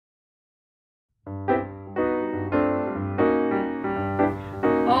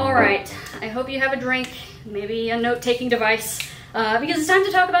All right, I hope you have a drink, maybe a note-taking device, because it's time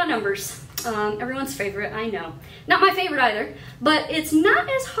to talk about numbers. Everyone's favorite, I know. Not my favorite either, but it's not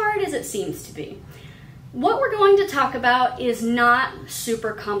as hard as it seems to be. What we're going to talk about is not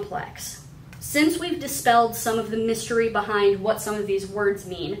super complex. Since we've dispelled some of the mystery behind what some of these words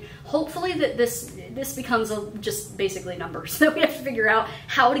mean, hopefully that this becomes just basically numbers that we have to figure out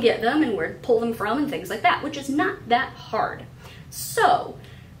how to get them and where to pull them from and things like that, which is not that hard. So,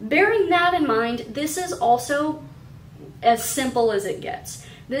 bearing that in mind, this is also as simple as it gets.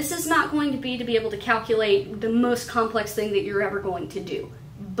 This is not going to be able to calculate the most complex thing that you're ever going to do,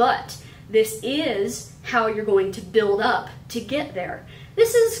 but this is how you're going to build up to get there.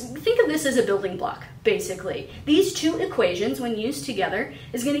 Think of this as a building block, basically. These two equations, when used together,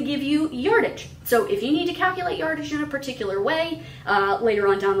 is going to give you yardage. So if you need to calculate yardage in a particular way, later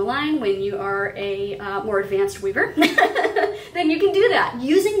on down the line when you are a more advanced weaver, then you can do that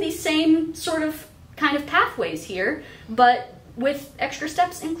using these same sort of kind of pathways here, but with extra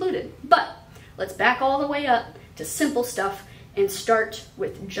steps included. But let's back all the way up to simple stuff and start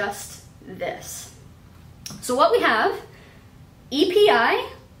with just this. So what we have, EPI,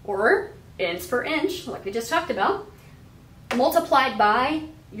 or inch per inch, like we just talked about, multiplied by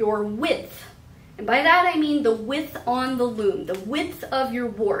your width. And by that I mean the width on the loom, the width of your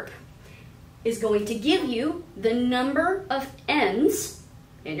warp, is going to give you the number of ends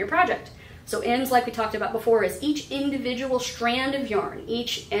in your project. So ends, like we talked about before, is each individual strand of yarn,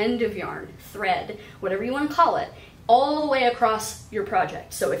 each end of yarn, thread, whatever you want to call it, all the way across your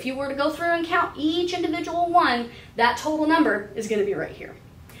project. So if you were to go through and count each individual one, that total number is going to be right here.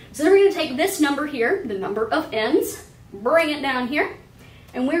 So then we're going to take this number here, the number of ends, bring it down here,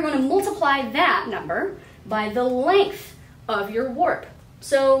 and we're going to multiply that number by the length of your warp.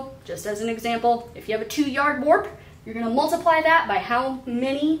 So just as an example, if you have a 2-yard warp, you're going to multiply that by how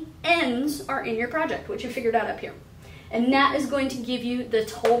many ends are in your project, which you figured out up here. And that is going to give you the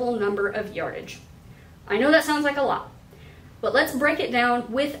total number of yardage. I know that sounds like a lot, but let's break it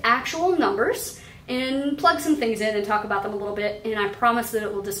down with actual numbers and plug some things in and talk about them a little bit, and I promise that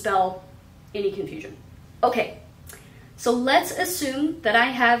it will dispel any confusion. Okay, so let's assume that I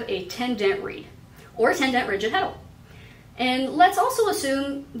have a 10-dent reed, or a 10-dent rigid heddle. And let's also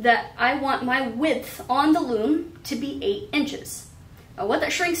assume that I want my width on the loom to be 8 inches. Now, what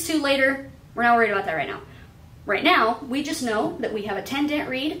that shrinks to later, we're not worried about that right now. Right now, we just know that we have a 10-dent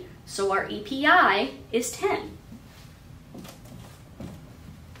reed, so our EPI is 10.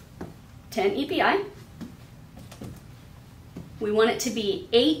 10 EPI. We want it to be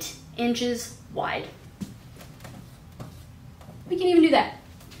 8 inches wide. We can even do that.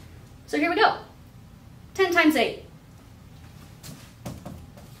 So here we go. 10 times 8.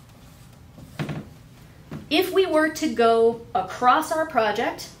 If we were to go across our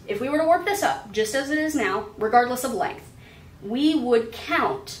project, if we were to warp this up, just as it is now, regardless of length, we would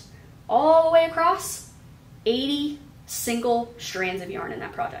count all the way across 80 single strands of yarn in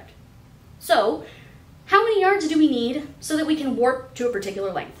that project. So, how many yards do we need so that we can warp to a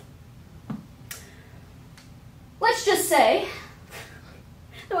particular length? Let's just say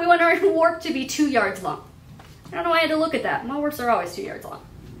that we want our warp to be 2 yards long. I don't know why I had to look at that. My warps are always 2 yards long.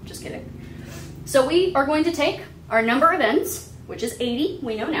 Just kidding. So we are going to take our number of ends, which is 80,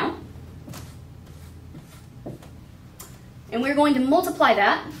 we know now, and we're going to multiply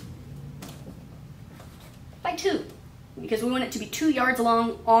that by 2, because we want it to be 2 yards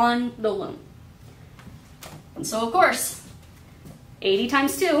long on the loom. And so, of course, 80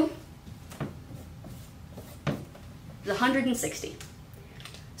 times 2 is 160.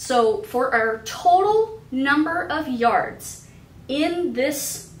 So for our total number of yards in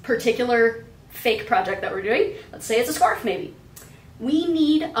this particular fake project that we're doing, let's say it's a scarf maybe, we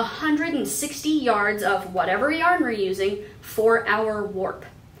need 160 yards of whatever yarn we're using for our warp.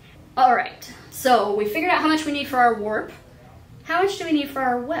 All right, so we figured out how much we need for our warp. How much do we need for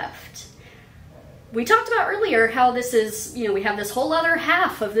our weft? We talked about earlier how this is, we have this whole other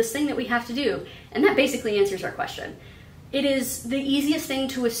half of this thing that we have to do, and that basically answers our question. It is the easiest thing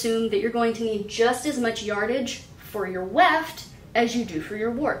to assume that you're going to need just as much yardage for your weft as you do for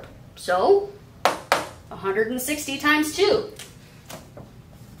your warp. So, 160 times 2.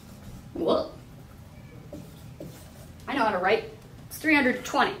 Whoa. I know how to write. It's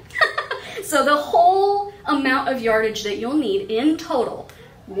 320. So the whole amount of yardage that you'll need in total,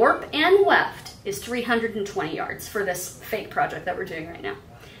 warp and weft, is 320 yards for this fake project that we're doing right now.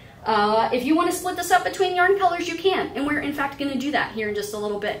 If you want to split this up between yarn colors, you can, and we're in fact going to do that here in just a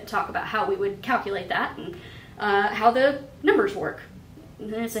little bit, talk about how we would calculate that and how the numbers work.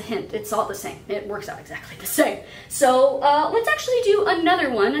 And it's a hint, it's all the same. It works out exactly the same. So let's actually do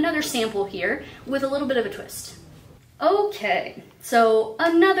another one, another sample here with a little bit of a twist. Okay, so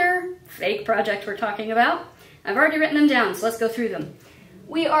another fake project we're talking about. I've already written them down, so let's go through them.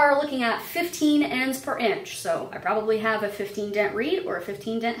 We are looking at 15 ends per inch, so I probably have a 15 dent reed or a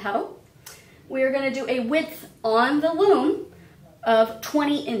 15 dent heddle. We are going to do a width on the loom of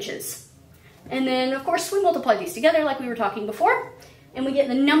 20 inches. And then, of course, we multiply these together like we were talking before, and we get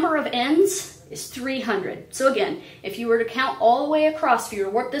the number of ends is 300. So again, if you were to count all the way across, if you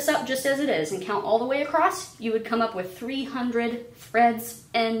were to work this up just as it is and count all the way across, you would come up with 300 threads,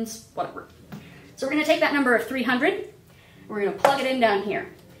 ends, whatever. So we're going to take that number of 300, we're going to plug it in down here.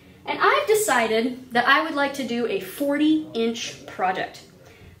 And I've decided that I would like to do a 40-inch project.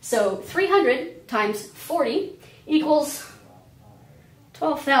 So 300 times 40 equals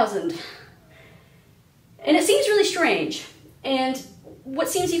 12,000. And it seems really strange. And what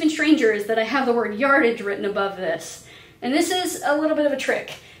seems even stranger is that I have the word yardage written above this. And this is a little bit of a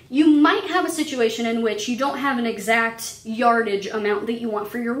trick. You might have a situation in which you don't have an exact yardage amount that you want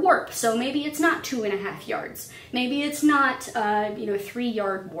for your warp. So maybe it's not 2.5 yards. Maybe it's not,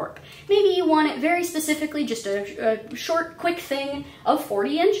 3-yard warp. Maybe you want it very specifically, just a short, quick thing of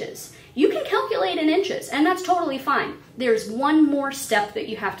 40 inches. You can calculate in inches, and that's totally fine. There's one more step that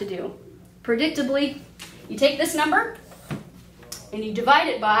you have to do. Predictably, you take this number and you divide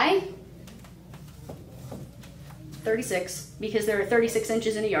it by 36, because there are 36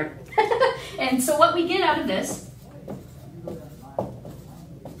 inches in a yard. And so what we get out of this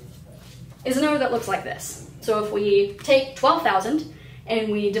is a number that looks like this. So if we take 12,000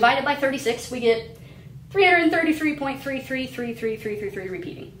 and we divide it by 36, we get 333.333333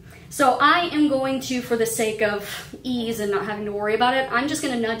 repeating. So I am going to, for the sake of ease and not having to worry about it, I'm just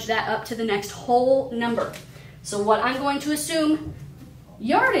going to nudge that up to the next whole number. So what I'm going to assume,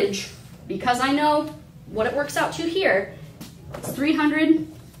 yardage, because I know what it works out to here, it's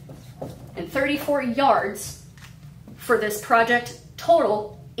 334 yards for this project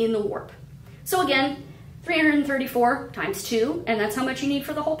total in the warp. So again, 334 times 2, and that's how much you need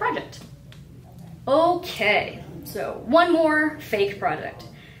for the whole project. Okay, so one more fake project.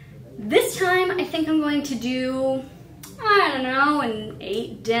 This time I think I'm going to do, I don't know, an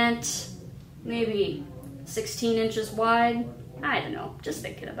 8 dent, maybe 16 inches wide. I don't know, just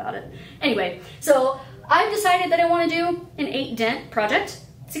thinking about it. Anyway, so I've decided that I want to do an 8 dent project,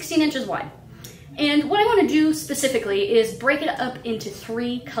 16 inches wide. And what I want to do specifically is break it up into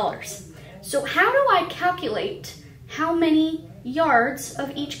 3 colors. So how do I calculate how many yards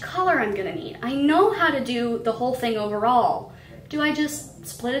of each color I'm going to need? I know how to do the whole thing overall. Do I just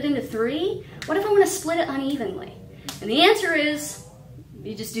split it into 3? What if I want to split it unevenly? And the answer is,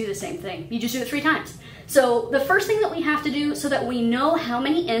 you just do the same thing. You just do it 3 times. So the first thing that we have to do so that we know how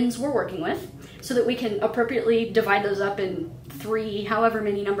many ends we're working with, so that we can appropriately divide those up in 3, however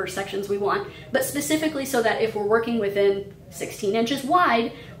many number sections we want, but specifically so that if we're working within 16 inches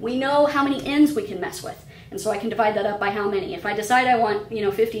wide, we know how many ends we can mess with. And so I can divide that up by how many. If I decide I want,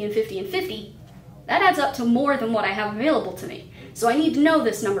 50 and 50 and 50, that adds up to more than what I have available to me. So I need to know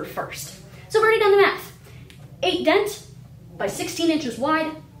this number first. So I've already done the math. 8 dent by 16 inches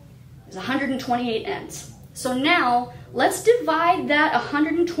wide is 128 ends. So now let's divide that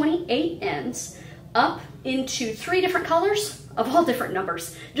 128 ends up into 3 different colors of all different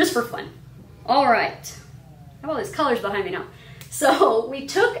numbers, just for fun. All right, I have all these colors behind me now. So we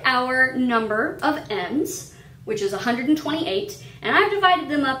took our number of ends, which is 128, and I've divided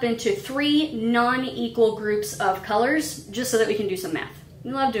them up into 3 non-equal groups of colors, just so that we can do some math.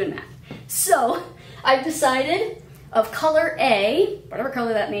 We love doing math. So I've decided of color A, whatever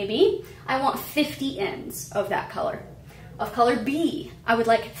color that may be, I want 50 ends of that color. Of color B, I would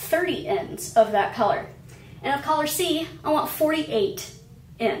like 30 ends of that color. And of color C, I want 48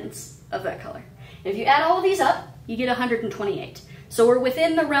 ends of that color. And if you add all of these up, you get 128. So we're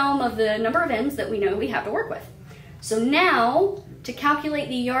within the realm of the number of ends that we know we have to work with. So now, to calculate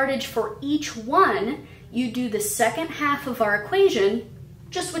the yardage for each one, you do the second half of our equation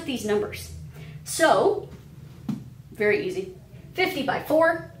just with these numbers. So, very easy. 50 by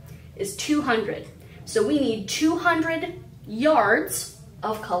 4 is 200. So we need 200 yards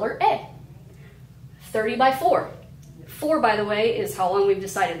of color A. 30 by 4. 4, by the way, is how long we've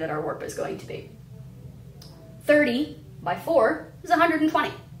decided that our warp is going to be. 30 by 4 is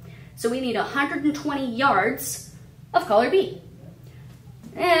 120. So we need 120 yards of color B.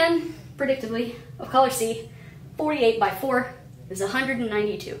 And, predictably, of color C, 48 by 4 is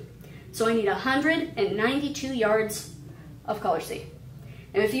 192. So I need 192 yards of color C.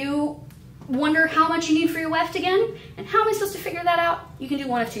 And if you wonder how much you need for your weft again, and how am I supposed to figure that out, you can do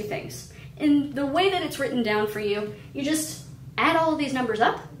one of two things. In the way that it's written down for you, you just add all of these numbers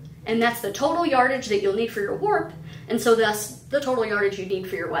up, and that's the total yardage that you'll need for your warp, and so that's the total yardage you need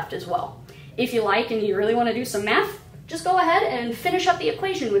for your weft as well. If you like and you really want to do some math, just go ahead and finish up the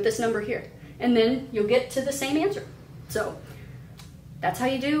equation with this number here, and then you'll get to the same answer. So that's how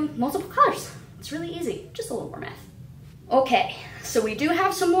you do multiple colors. It's really easy, just a little more math. Okay, so we do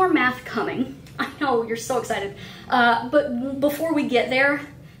have some more math coming. I know, you're so excited. But before we get there,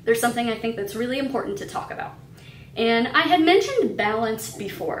 there's something I think that's really important to talk about. And I had mentioned balance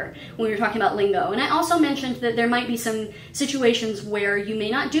before when we were talking about lingo, and I also mentioned that there might be some situations where you may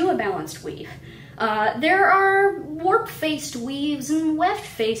not do a balanced weave. There are warp-faced weaves and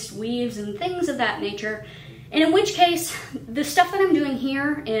weft-faced weaves and things of that nature, and in which case, the stuff that I'm doing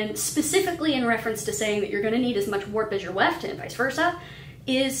here, and specifically in reference to saying that you're going to need as much warp as your weft and vice versa,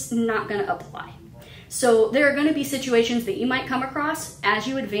 is not going to apply. So there are going to be situations that you might come across as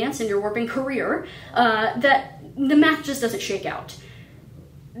you advance in your warping career that the math just doesn't shake out.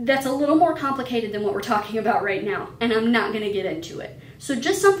 That's a little more complicated than what we're talking about right now, and I'm not going to get into it. So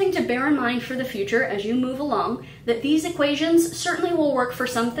just something to bear in mind for the future as you move along, that these equations certainly will work for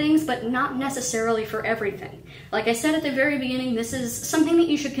some things, but not necessarily for everything. Like I said at the very beginning, this is something that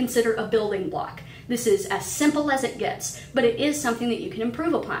you should consider a building block. This is as simple as it gets, but it is something that you can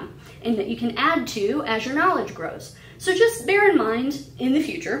improve upon and that you can add to as your knowledge grows. So just bear in mind in the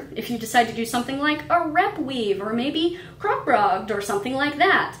future, if you decide to do something like a rep weave or maybe crop brogged or something like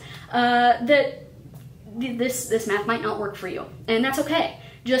that, that this math might not work for you. And that's okay.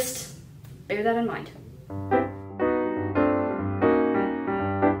 Just bear that in mind.